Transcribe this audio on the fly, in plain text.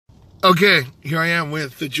Okay, here I am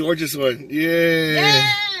with the Georgeous one. Yay!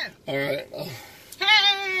 Yeah! All right.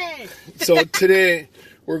 Hey! So today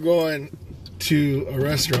we're going to a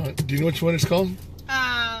restaurant. Do you know which one it's called?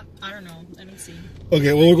 I don't know. Let me see.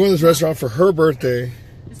 Okay, well we're going to this restaurant for her birthday.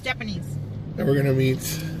 It's Japanese. And we're gonna meet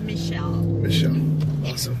Michelle. Michelle.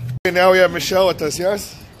 Awesome. Okay, now we have Michelle with us.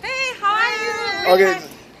 Yes. Hey, how are you? Okay.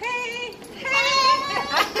 Hey,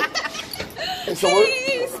 hey. So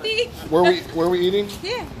Hey, Steve. where are we eating?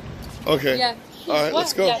 Yeah. Okay. Yeah. All right,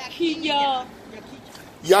 let's go. Yakiya.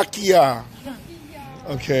 Yakiya.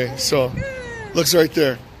 Okay, so looks right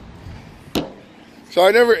there. So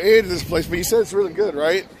I never ate at this place, but you said it's really good,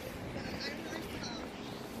 right?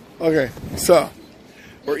 Okay, so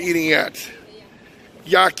we're eating at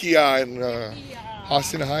Yakiya in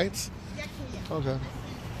Austin Heights. Okay,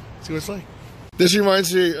 see what it's like. This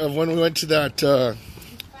reminds me of when we went to that. Oh, you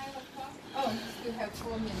still have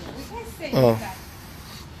 4 minutes. We can say Oh. that.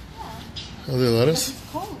 Oh, they let us? It's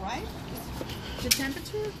cold, right? The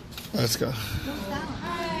temperature Let's go. goes down.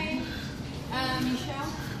 Hi.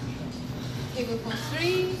 Michelle. Table for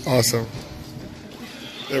 3. Awesome.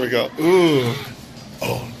 There we go. Ooh.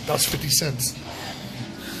 Oh, that's 50 cents.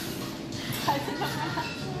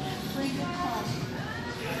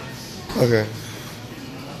 Okay.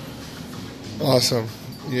 Awesome.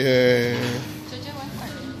 Yay.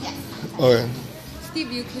 Okay.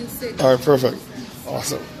 Steve, you can sit. All right, perfect.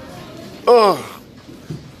 Awesome. Oh.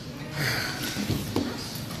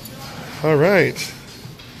 All right.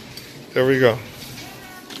 There we go.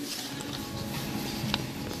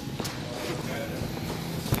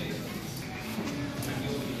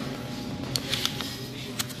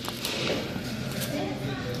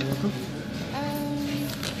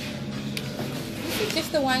 This is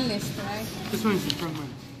just the wine list, right? This one is the front one.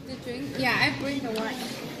 The drink? Yeah, I bring the wine.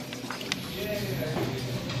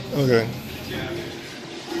 Okay.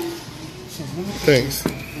 Thanks.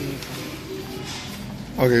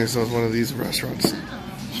 Okay, so it's one of these restaurants.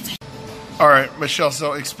 All right, Michelle.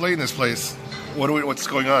 So explain this place. What's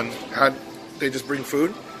going on? How they just bring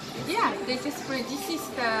food? Yeah, they just bring. This is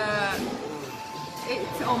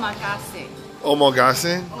it's omakase.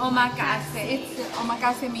 Omakase. Omakase.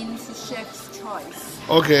 Omakase means chef's choice.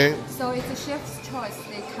 Okay. So it's a chef's choice.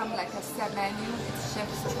 They come like a set menu. It's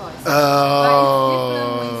chef's choice.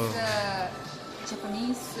 Oh. But it's different with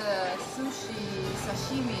Japanese sushi,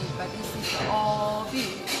 sashimi, but this is all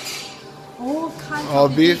beef. All kinds All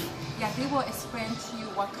of beef? Yeah, they will explain to you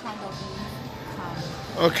what kind of beef comes.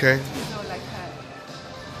 Okay. So like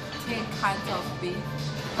 10 kinds of beef.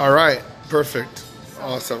 All right. Perfect.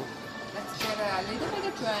 Awesome. Let's get a little bit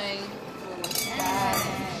of drink. What's that?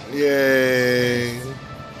 Yay.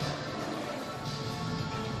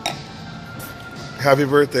 Happy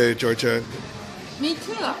birthday, Georgia. Me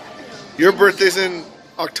too. Your birthday's in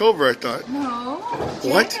October, I thought. No.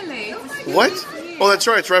 What? January. What? Oh, that's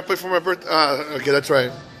right. It's right before my birthday. Okay, that's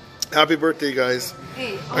right. Happy birthday, guys.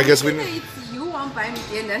 Hey, I guess we- it's you want buy me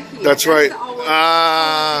dinner here. That's right. Our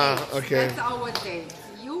date. Okay. That's our date.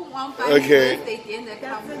 You want buy Okay. me birthday dinner,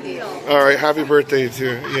 come here. All right, happy birthday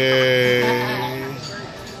too. Yay.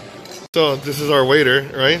 So this is our waiter,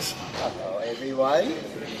 right? Hello everyone.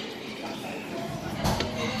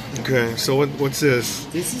 Okay, so what's this?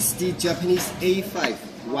 This is the Japanese A5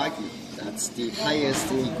 Wagyu. That's the highest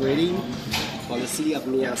grading for the city of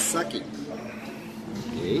Miyazaki.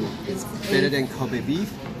 Okay, it's better than Kobe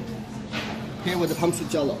beef. Here with the pumpkin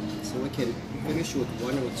jello, so we can finish with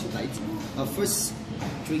 1 or 2 bites. First,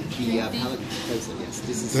 drink the palate cleanser. Yes,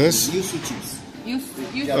 this is This? yuzu juice. You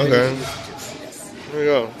Japanese Okay. yuzu juice. Yes. Here we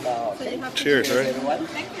go. Cheers, right? Everyone.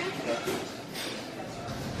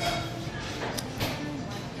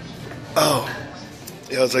 Oh,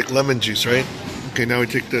 yeah, it's like lemon juice, right? Okay, now we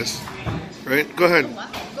take this, right? Go ahead.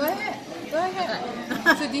 Go ahead. Go ahead.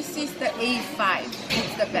 So this is the A5.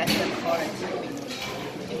 It's the best quality.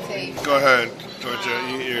 It's A5. Go ahead, Georgia.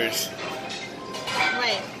 Eat yours.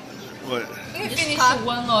 Wait. What? You finish cut-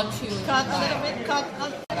 1 or 2. Cut a little bit. Cut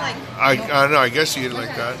like. I don't know. I guess you eat it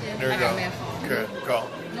like that. There you go. Okay, go.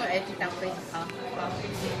 No, edgy dumpling.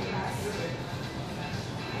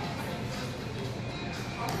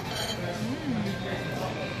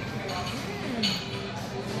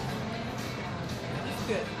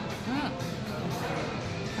 Good.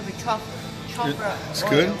 Have a chocolate. It's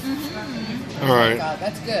good. All right, God,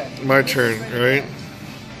 that's good. my turn, right?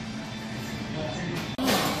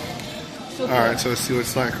 So All right, so let's see what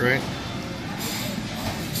it's like, right?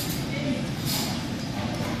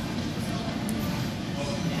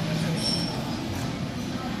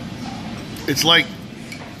 It's like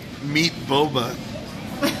meat boba.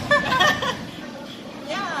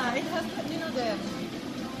 Yeah, it has, you know, the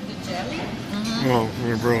jelly. Oh,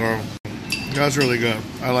 bro. That's really good.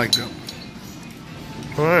 I liked it.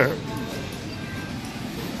 All right.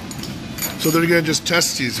 So they're gonna just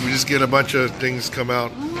test these. We just get a bunch of things come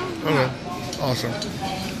out. Okay. Awesome.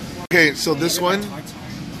 Okay, so this one,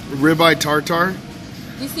 ribeye tartar.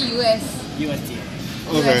 This is US. USD.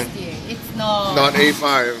 Okay. USDA. It's not. Not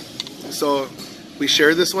A5. So we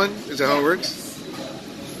share this one? Is that how it works?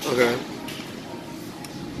 Okay.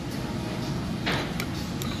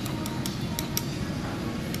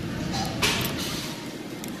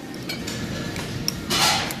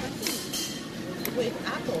 With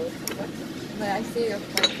apple. But I say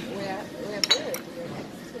we are good.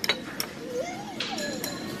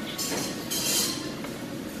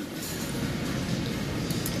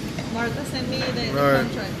 Martha sent me the Right.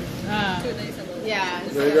 contract 2 days ago. Yeah.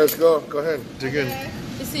 There you guys go. Go ahead. Dig in.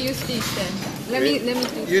 Just use this then. Let me do.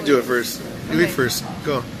 You for do it first. You eat Okay. first.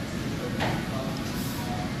 Go.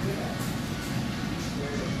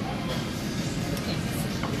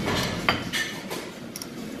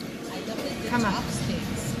 I love the Come on.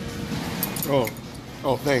 chopsticks. Oh.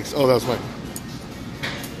 Oh, thanks. Oh, that was mine.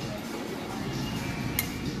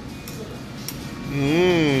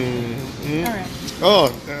 Mmm. All right.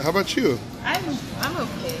 Oh, how about you? I'm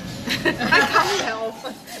okay. I can't help.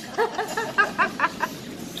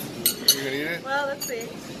 You gonna eat it? Well, let's see.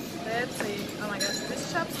 Let's see. Oh my gosh,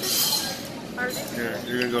 this chopsticks are these? Here,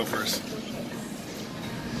 you're gonna go first.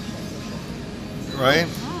 Right?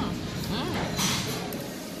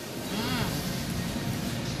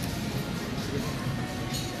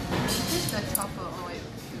 This is the truffle oil.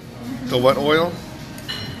 The what oil?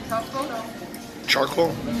 Truffle.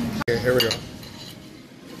 Charcoal? Okay, here we go.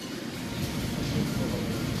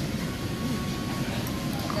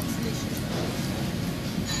 That's delicious.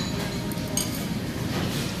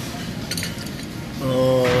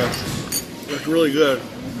 Oh, that's really good.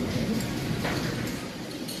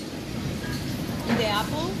 The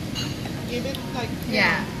apple? Give it like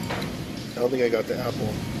Yeah. I don't think I got the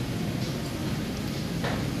apple.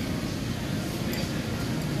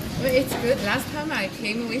 Well, it's good. Last time I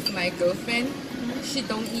came with my girlfriend, she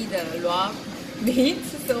don't eat the raw meat,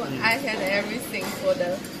 so I had everything for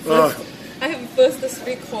the first. I have first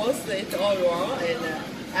 3 course. It's all raw, and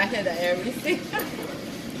I had everything.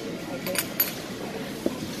 Okay.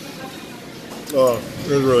 Oh, it's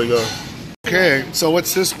really good. Okay, so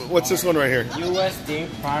what's this? What's this one right here? USD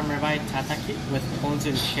prime ribeye tataki with bones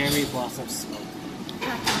and cherry blossom smoke.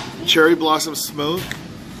 Cherry blossom smoke.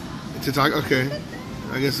 To talk. Okay,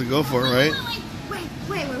 I guess we go for it, right? Wait.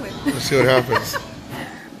 Let's see what happens.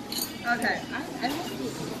 Okay. I have to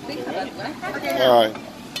think about that. Okay. All right.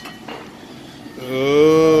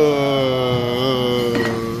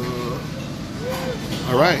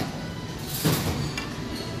 All right.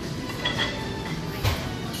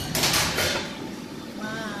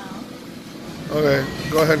 Wow. Okay,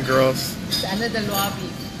 go ahead, girls. It's another raw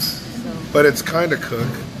beef. So But it's kind of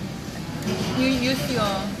cooked. you use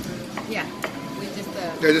your we just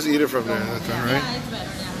Yeah, just eat it from there. That's all right. Yeah, it's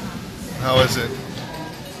better. Yeah. How is it?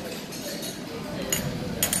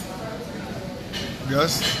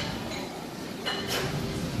 Gus?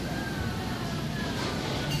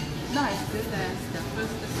 not as good as the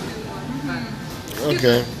first 2 one, but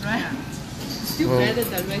Okay. right. Still Well. better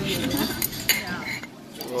than regular. Yeah.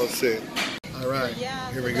 Well, let's see. All right.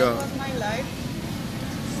 Yeah. Here so we that go. was my life.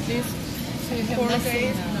 This so you have 4 nothing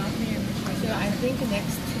days. now. So I think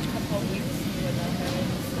next couple of weeks you will not have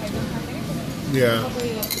anything. I don't have anything. Yeah.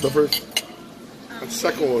 The first. The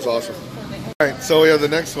second one was awesome. All right, so we have the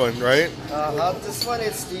next one, right? This one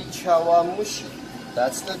is the chawamushi.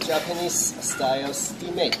 That's the Japanese style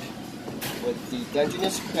steam egg with the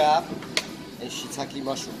Dungeness crab and shiitake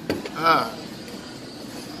mushroom. Ah.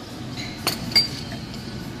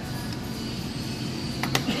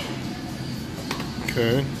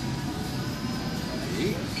 Okay.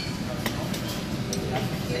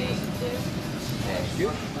 Thank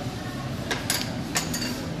you.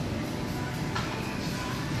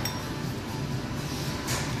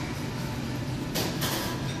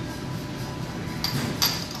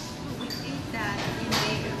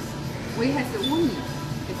 We have the uni.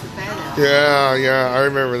 It's better. Yeah, I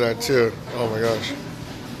remember that too. Oh my gosh.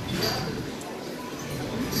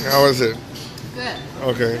 How is it? Good.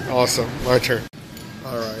 Okay, awesome. My turn.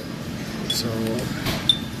 All right. So,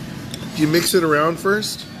 do you mix it around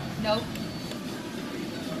first? Nope.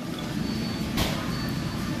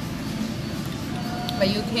 But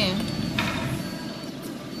you can.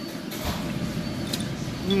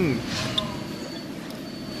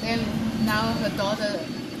 Then now her daughter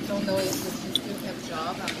don't know if she still have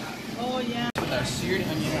job or not. Oh yeah. Seared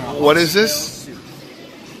onion. What is this?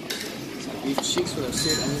 beef cheeks with a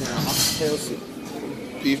soup and an oxtail soup.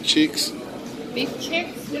 Beef cheeks? Beef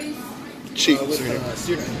chicks, please. Cheeks. With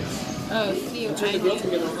seared onions. Oh, see you. Turn the grill to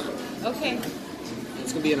get on hot. Okay.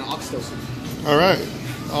 It's gonna be in an oxtail soup. All right.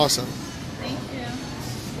 Awesome. Thank you.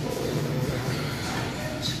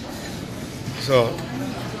 So,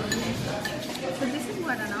 So this is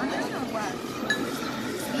what, an onion or what?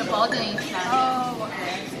 The border inside. Oh,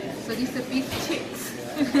 okay. So these are beef chicks.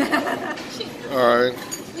 all right.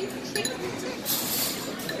 Beef chicks.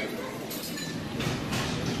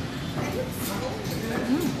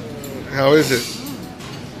 How is it?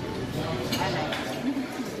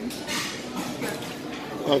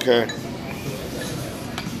 Okay.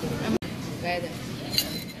 Better.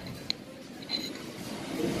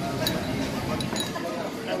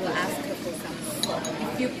 I will ask her for some salt.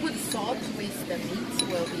 If you put salt with the meat,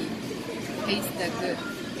 will be taste good.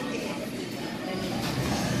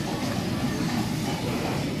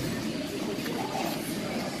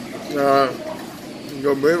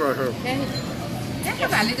 Go bring right here. Then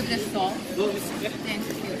have a little bit of salt. Thank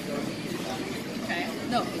you. Okay.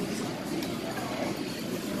 No.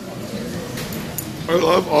 I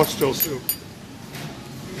love oxtail soup.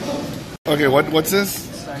 Okay, what's this?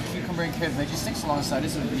 It's cucumber and carrot veggie sticks alongside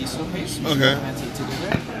this with miso paste. Okay. Recommend to eat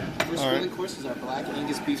together. First All right. filling course is our black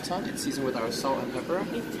Angus beef tongue. It's seasoned with our salt and pepper.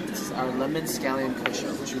 This is our lemon scallion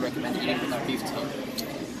kosher, which we recommend eating with our beef tongue.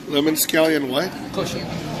 Lemon scallion what? Kosher.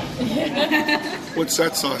 What's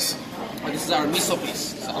that sauce? This is our miso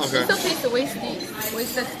paste sauce. Okay. So please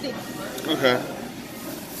with the stick. Okay.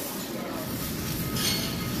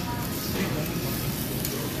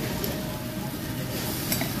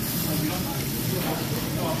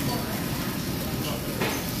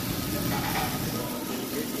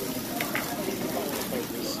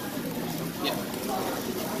 Yeah.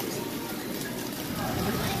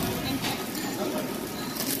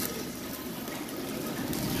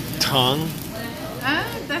 Tongue? Ah,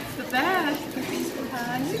 that's the best.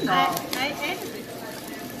 You know. I ate it.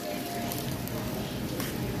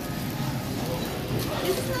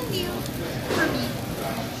 This is not new for me.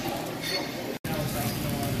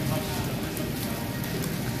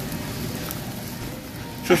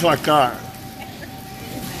 Just like that.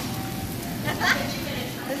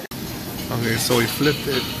 Okay, so we flipped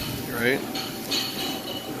it, right?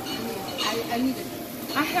 I need it.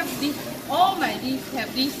 I have this. All my these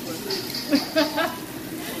have this one.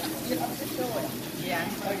 You have to show it. Yeah.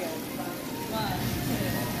 Okay. One, two,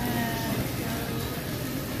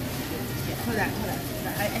 yeah, hold on.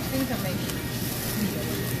 I think I maybe.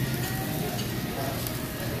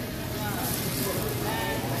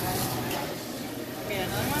 Okay,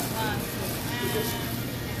 another one.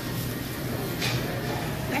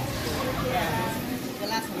 The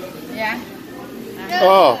last one. Yeah.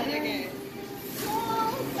 Oh, Okay.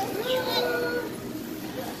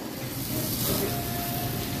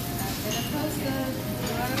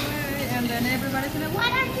 And then everybody's gonna,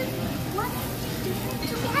 what are you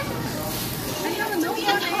together? I have nobody,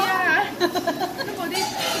 nobody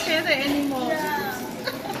together anymore.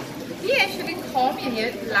 He actually called me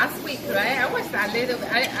here last week, right? I was a little.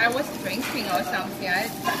 I was drinking or something.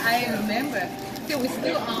 I remember. So we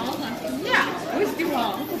still on? Yeah, we still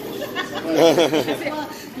on. Well,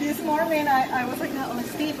 this morning I was like, oh,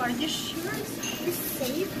 Steve, are you sure it's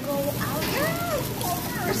safe? Go out? Yeah, of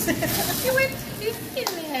course. You went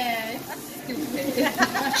ridiculous. Stupid.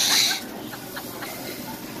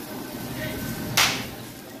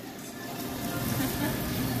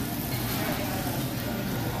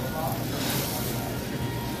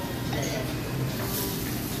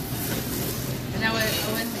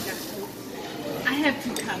 I have to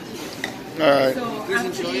come here. all right. So Please after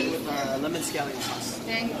enjoy it with lemon scallion sauce.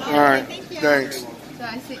 thank you. All right. Thanks. So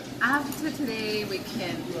I think after today we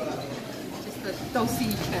can just don't see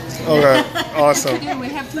each other. Okay. Awesome. Today we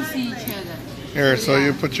have to see each other. Here, so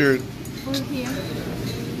you put your. Food here.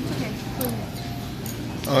 Okay. Food.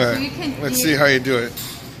 Okay. So you can Let's eat- see how you do it.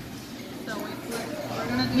 So we're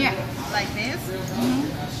gonna do Yeah. like this.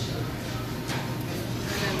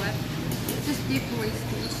 Just dip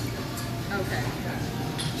with this. Okay.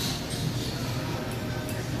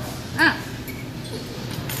 Ah,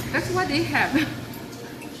 that's what they have.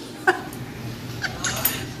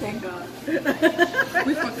 Thank God.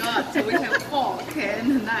 We forgot. So we have fork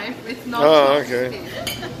and knife. It's not. Oh, okay.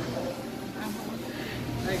 chopstick.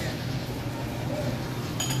 Okay.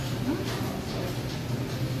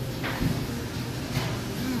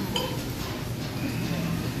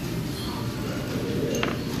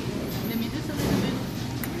 Let me just a little bit.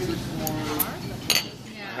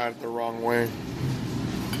 I had it the wrong way.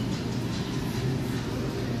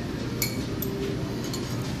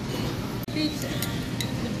 See,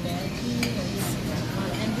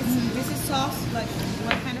 sauce? Like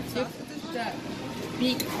what kind of sauce? The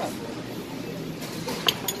big cup.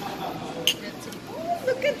 Oh,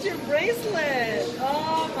 look at your bracelet!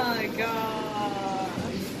 Oh my god!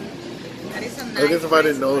 That is a nice I guess if I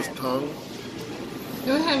didn't know bracelet. his tongue.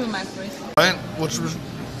 You have my bracelet. Right? Which was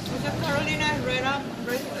It's a Carolina Herrera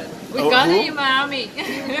bracelet. We Oh, got who? it in Miami.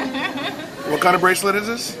 what kind of bracelet is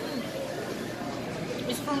this?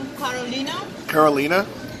 It's from Carolina Carolina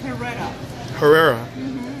Herrera. Herrera.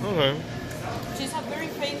 Okay. She's a very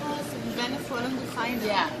famous Venezuelan designer.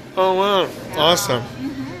 Yeah. Oh wow, awesome.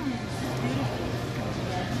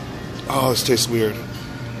 Oh, this tastes weird.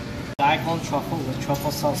 Daikon truffle with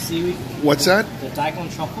truffle sauce seaweed. What's that? The daikon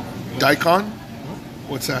truffle. Daikon?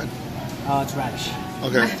 What's that? It's radish.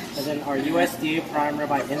 Okay. And then our USDA prime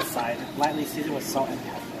ribeye inside, lightly seasoned with salt and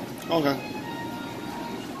pepper. Okay.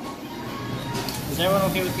 Is everyone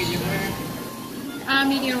okay with medium rare?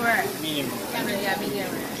 Medium rare. Medium rare. Yeah,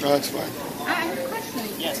 medium rare. No, that's fine. I have a question.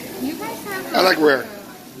 Yes. You guys have I like rare.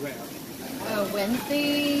 Rare.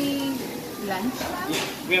 Wednesday lunch now? Yeah.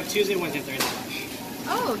 We have Tuesday, Wednesday, Thursday lunch.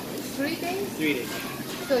 Oh, 3 days? 3 days.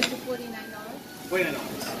 So it's $49? $49.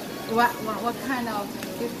 What kind of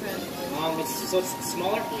different? It's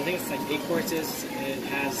smaller. I think it's like 8 courses. It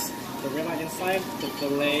has the ribeye inside, the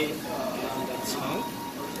fillet, the tongue,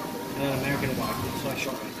 and then American wagyu. So a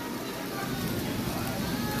short one.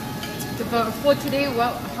 But for today,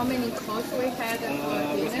 how many courses we had for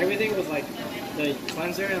With dinner? everything, with like the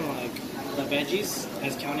cleanser and like the veggies,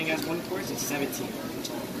 as counting as one course, it's 17.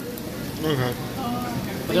 Okay.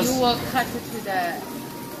 But you will cut it to the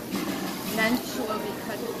lunch will be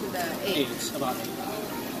cut to the 8. 8, about 8.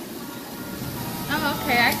 Oh,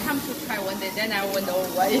 okay. I come to try one day, then I will know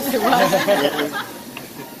what is what.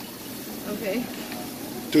 Okay.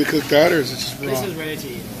 Do we cook that or is it just raw? This is ready to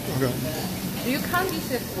eat. Okay. Do you count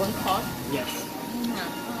this as one course? Yes.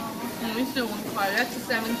 Yeah. This is one course. That's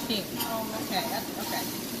 17. Oh, okay. That's okay.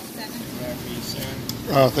 7. Where for you, sir?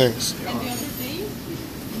 Oh, thanks. And the other day,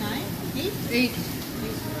 9, 8. 8.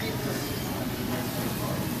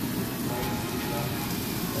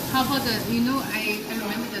 How about the, I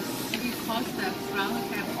remember the 3 course, the front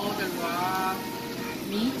have all the raw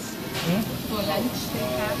meats. For lunch they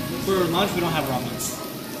have. For lunch, we don't have raw meats.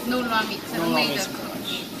 No raw meats, No only raw the meats. cooked.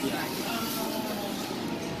 Yeah.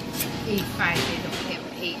 8.5, they don't have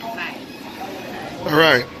 8.5. All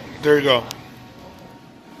right. There you go.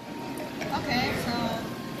 Okay, so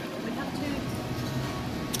we have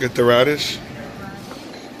to. Get the radish.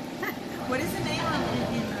 What is the name of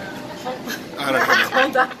I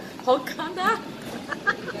don't know. Hokanda?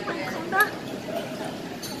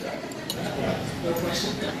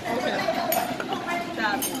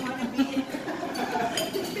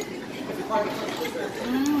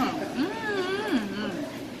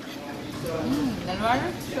 The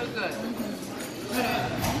radish is so good.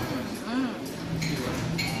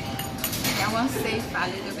 I want to save a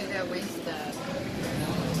little bit with the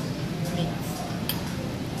meat.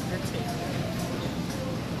 That's it.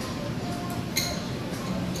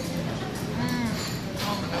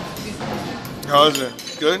 How is it?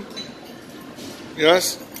 Good?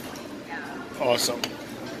 Yes? Awesome.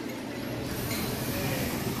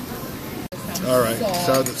 All right.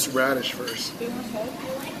 So it's radish first.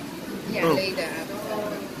 Yeah, Oh. later.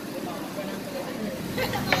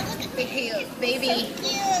 Baby.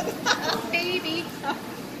 Baby.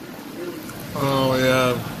 Oh,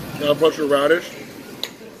 yeah. Can I brush your radish?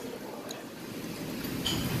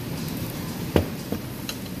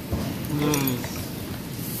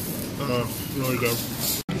 There we go.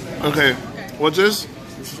 Okay. What's this?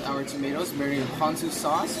 This is our tomatoes marinated in ponzu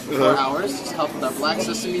sauce for Uh-huh. 4 hours. It's helped with our black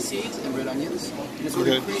sesame seeds and red onions. And it's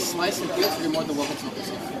really Okay. pre-sliced and grilled, so you're more than welcome to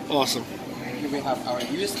this. Awesome. Here we have our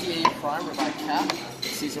USDA prime ribeye cap,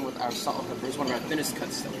 seasoned with our salt and pepper. It's one of our thinnest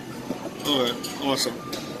cuts still. All right. Awesome.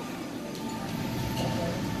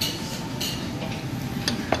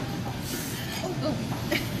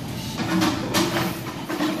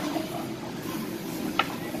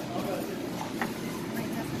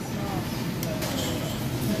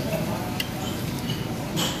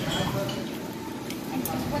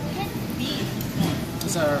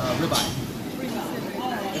 This is our ribeye.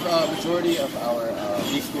 The majority of our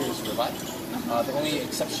beef here is ribeye. The only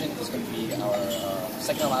exception is going to be our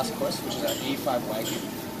second to last course, which is our A5 Wagyu,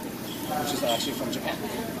 which is actually from Japan.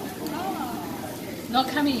 Not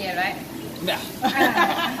coming yet, right? Yeah.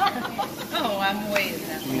 Oh, I'm waiting.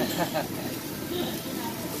 Yeah.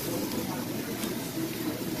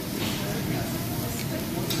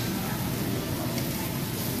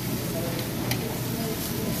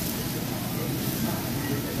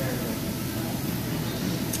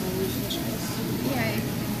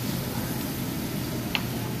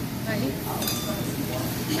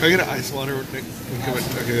 Can I get an ice water? Okay,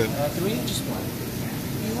 good. 3, just 1.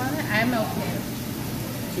 You want it? I'm okay.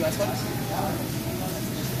 2 ice waters?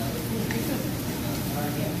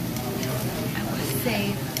 I will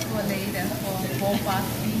save for later for boba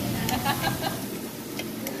tea.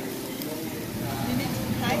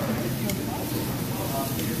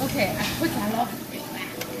 Okay, I put a lot of it back.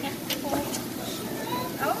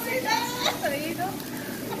 Oh my god, you know?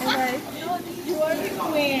 And You are the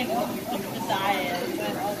queen of the diet.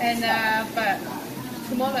 but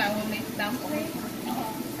tomorrow I will make dumpling.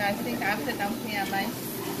 So I think after dumpling I might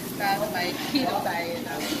start my keto diet.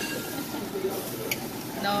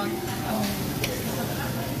 No,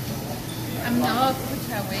 I'm not put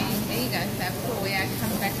away vegan. After we I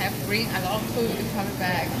come back, I bring a lot of food to come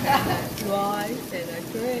back. And rice and a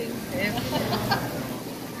drink.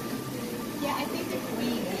 Yeah, I think the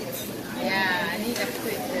queen is. Yeah, I need a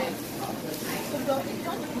quick drink. So don't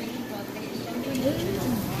queen, but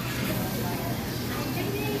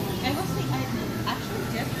I was like, actually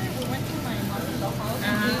yesterday we went to my mother-in-law house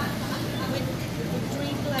and we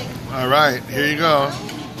drink like All right, here you go.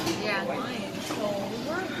 Yeah. wine. So we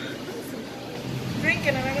were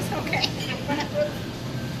drinking and I was okay.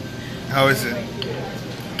 How is it?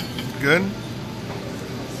 Good?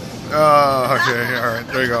 Oh, okay. All right,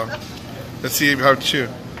 there you go. Let's see how to chew.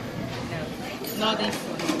 Not this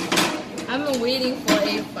one. I'm waiting for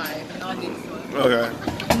A5, not this one. Okay.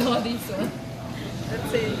 Not this one. Let's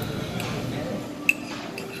see.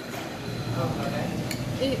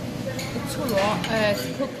 It's too long.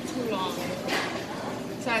 It's cooked too long.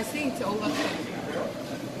 So I think it's overcooked.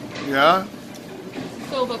 Yeah?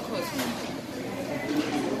 It's overcooked.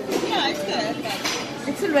 Yeah, it's good. But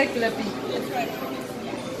It's a regular beef. it's right.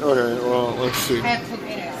 Okay, well, let's see. I have cooked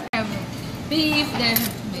it. I have beef, then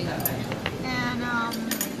tomato. And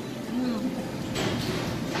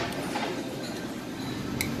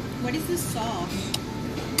what is this sauce?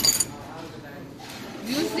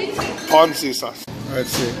 Usually, Ponzi sauce. Let's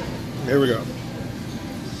see. Here we go.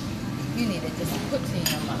 you need to just put it in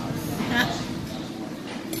your mouth.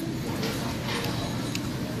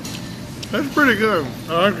 That's pretty good.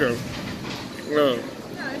 I like it. Yeah.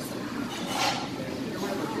 Nice.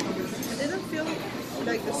 It didn't feel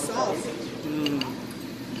like the sauce. Too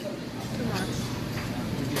much.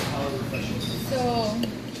 So,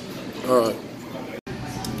 All right.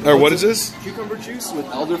 All right, what is this? Cucumber juice with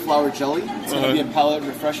elderflower jelly. It's going to be a palate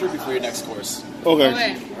refresher before your next course. Okay.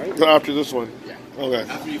 okay. So after this one. Yeah. Okay.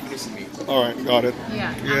 After you finish the meat. All right, got it.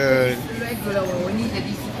 Yeah. Good. Regular one. We need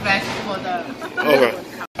this fresh for the. Okay.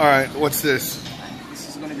 All right, what's this? This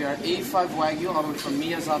is going to be our A5 Wagyu, all the way from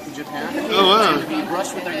Miyazaki, Japan. Oh, wow. It's going to be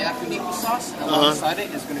brushed with our yakiniku sauce. And alongside it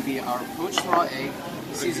is going to be our poached raw egg,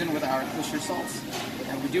 seasoned with our kosher salts.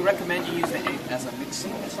 And we do recommend you use the egg as a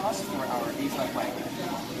mixing sauce for our A5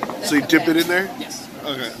 Wagyu. So you dip it in there? Yes.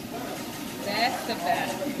 Okay. That's the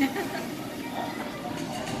best.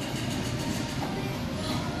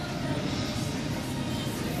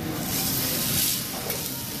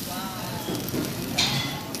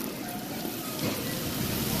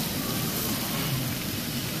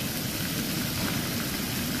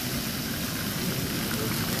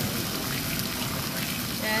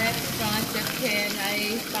 That's from Japan,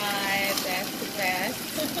 A5, that's the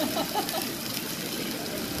best.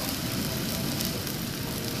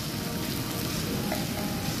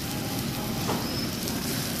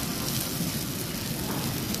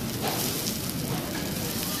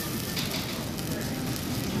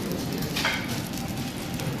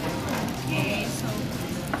 Okay, so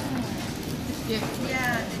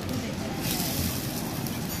Yeah.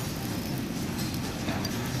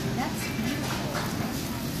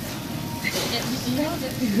 yeah,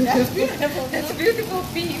 that's beautiful. That's beautiful. That's beautiful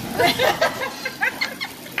beef.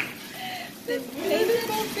 That's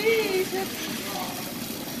beautiful beef.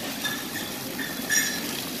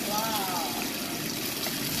 Wow.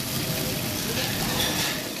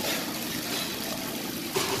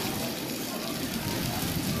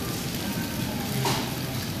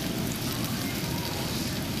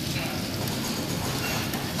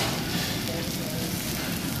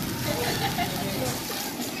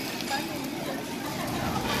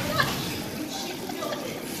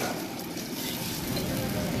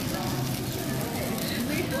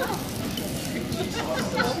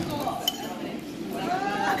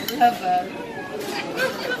 Love her.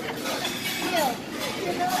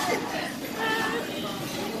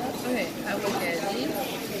 Okay, I will get it.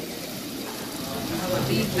 I will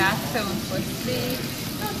leave that one for sleep.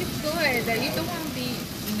 No, it's good. You don't want to be,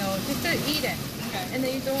 just eat it. Okay. And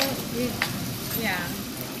then you don't, yeah.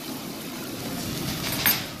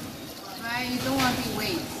 Right? I don't want to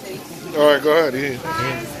wait. See? All right, go ahead. Eat.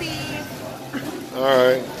 Bye, Steve. All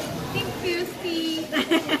right. Thank you, Steve.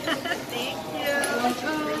 Thank you.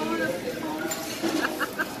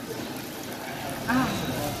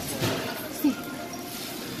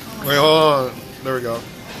 Wait, hold on. There we go.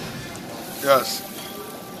 Yes.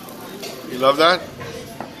 You love that?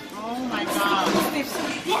 Oh my god.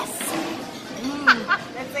 Yes.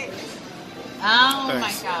 That's it. Oh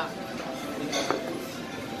Thanks. my god.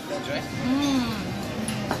 Enjoy.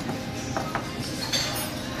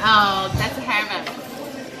 Oh, that's heaven.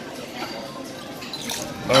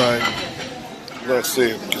 All right. Let's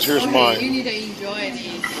see. Because here's Okay, mine. you need to enjoy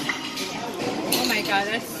this. Oh my god,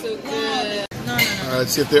 that's so good. No. All right,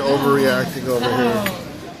 let's see if they're overreacting over here.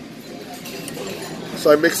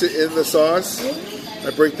 So I mix it in the sauce. I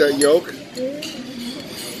break that yolk.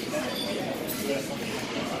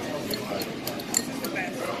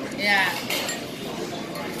 Yeah.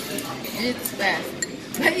 It's best.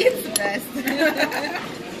 It's the best.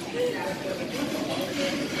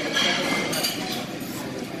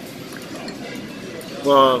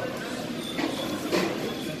 Wow.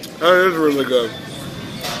 That is really good.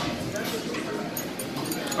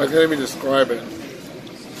 I can't even describe it.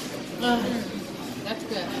 That's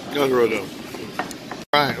good. That's really good.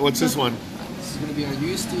 All right, what's this one? This is going to be our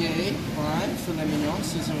USDA prime filet mignon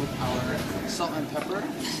seasoned with our salt and pepper.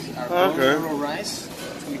 Our Okay. bone rice.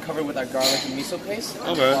 It's going to be covered with our garlic and miso paste. On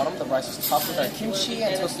Okay. the bottom, the rice is topped with our kimchi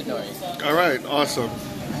and toasted nori. All right, awesome.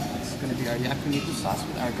 This is going to be our yakiniku sauce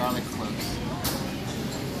with our garlic cloves.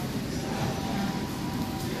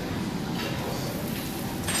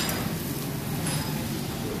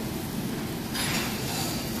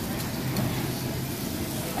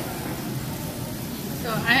 So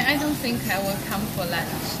I don't think I will come for lunch.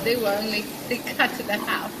 They cut the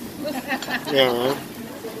half. Yeah.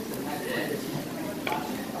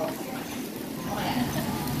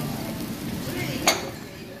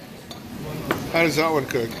 How does that one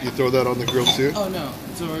cook? You throw that on the grill too? Oh no,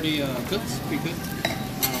 it's already cooked, pre-cooked.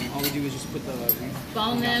 All we do is just put the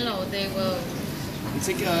Bone marrow, they will. we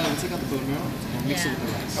take out the bone marrow and mix it with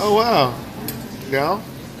the rice. Oh wow. Now?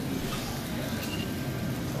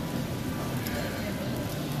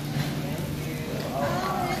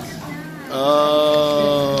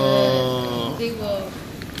 Oh. They will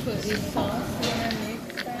put this sauce in and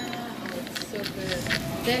mix that. Oh, it's so good.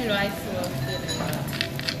 Then rice will good as well.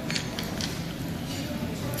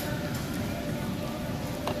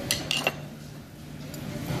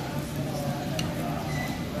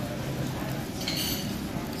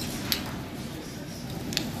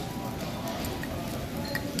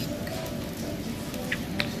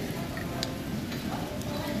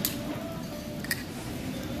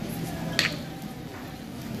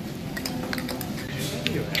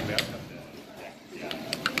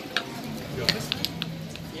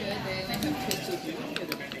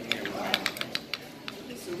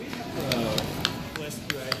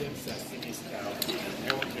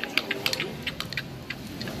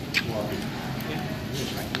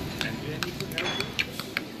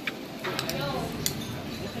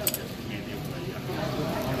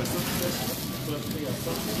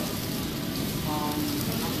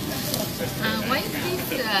 What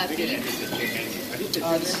is this beef?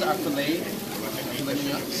 This is our filet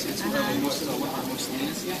mignon. It's one of the most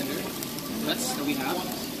leanest tender cuts that we have.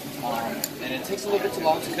 And it takes a little bit too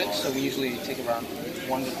long to cook, so we usually take around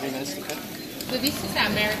 1 to 3 minutes to cook. So this is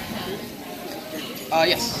American.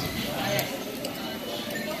 Yes.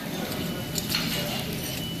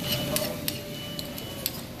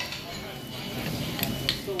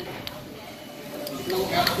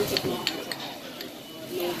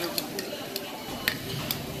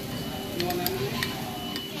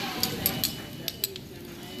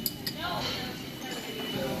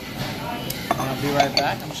 I'll be right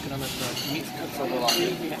back. I'm just gonna let the meat cook for a little longer.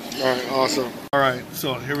 Okay? All right, awesome. All right,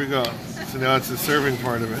 so here we go. So now it's the serving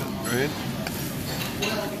part of it, right?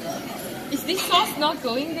 Is this sauce not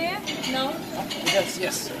going there? No?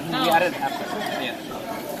 Yes. We Oh. added after. Yeah.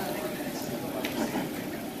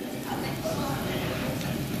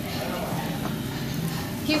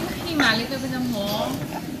 Give him a little bit more.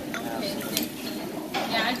 Okay, thank you.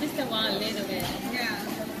 Yeah, I just want a little bit. Yeah.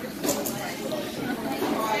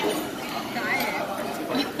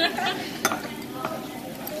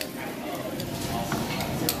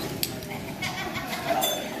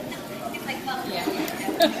 Yeah.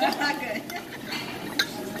 Good.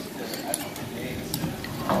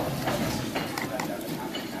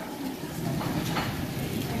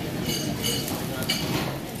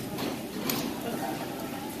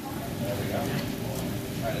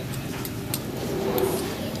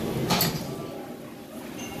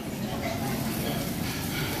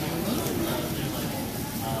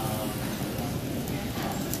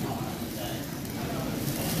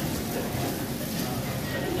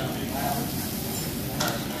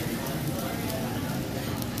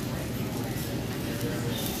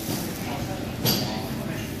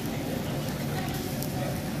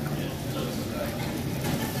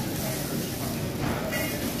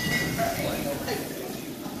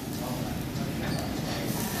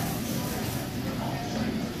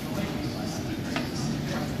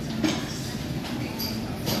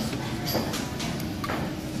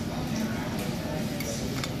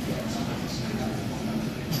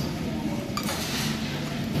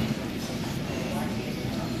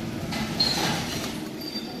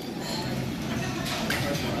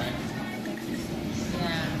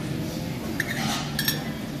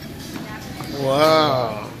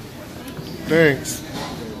 Thanks.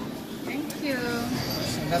 Thank you.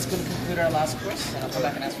 And that's going to conclude our last course, and I'll come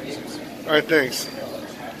back and ask for desserts. All right, thanks.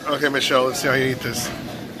 Okay, Michelle, let's see how you eat this.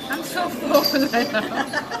 I'm so full right now.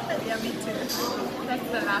 Yeah, me too. That's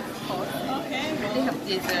the last course. Okay. They have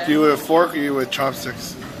dessert. Do you with a fork or you with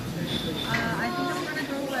chopsticks? I think I'm gonna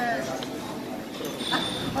go with.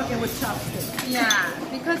 Okay, with chopsticks. Yeah,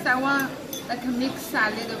 because I want like mix a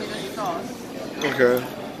little bit of sauce. Okay.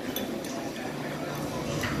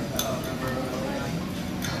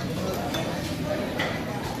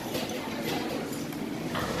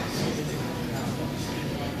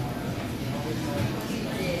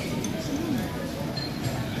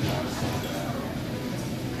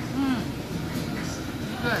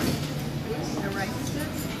 Good. The rice.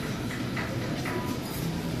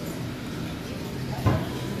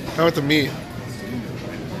 How about the meat?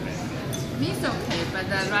 Meat's okay, but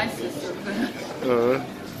the rice is so good.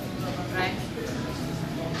 Right?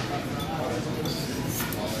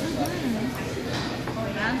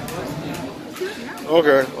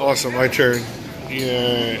 Okay, awesome. My turn.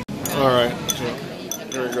 Yay. Alright, so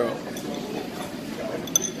here we go.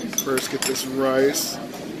 First, get this rice. I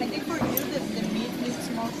think for you, the meat needs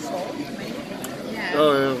more salt, maybe. Yeah.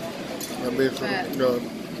 Oh, yeah. I made some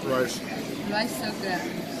rice. Rice so good.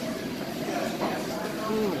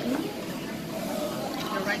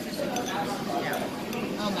 The rice is so good.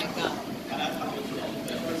 Yeah. Oh my god.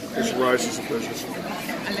 This rice is delicious. A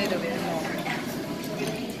little bit more.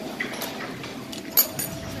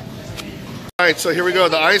 Alright, so here we go.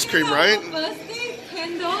 The ice cream, right? Birthday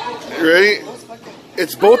candle. You ready?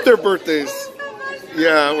 It's both their birthdays.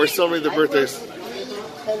 Yeah, we're celebrating their birthdays.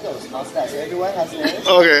 Candles, how's that? Everyone has theirs?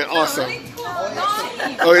 Okay, awesome.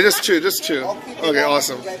 Okay, just two. Okay,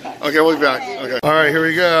 awesome. Okay, we'll be back. Okay. Alright, here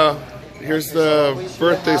we go. Here's the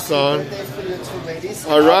birthday song.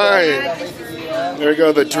 Alright. There we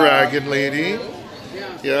go, the dragon lady.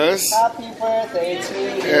 Yes. Happy birthday to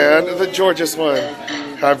you. And the Georgeous one.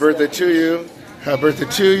 Happy birthday to you. Happy birthday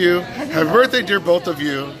to you. Happy birthday, dear both of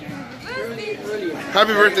you.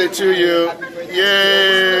 Happy birthday to you.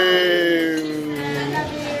 Yay.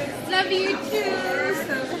 Love you too.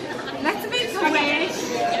 So let's make a wish.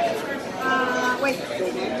 Wait.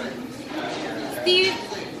 Steve,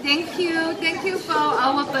 thank you. Thank you for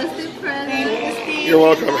our birthday present. You're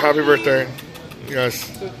welcome. Happy birthday. Yes.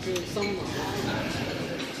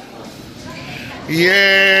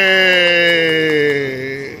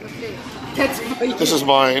 Yay. That's for you. This is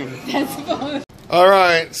mine. That's for All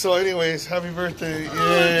right. So, anyways, happy birthday.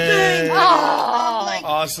 Yay.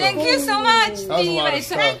 Awesome. Thank you so much, That was a lot of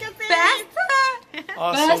Steve. stuff. Best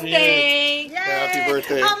Awesome. Yay. birthday. Happy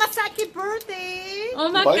birthday. Omakase birthday.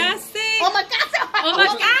 Omakase.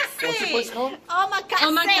 Omakase. What's the place called? Omakase.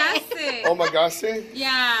 Omakase. Omakase?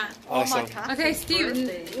 Yeah. Awesome. Okay,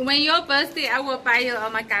 Steve, when your birthday, I will buy you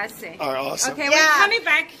omakase. All right, awesome. Okay, Yeah. we're coming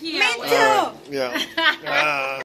back here. Me All right, yeah.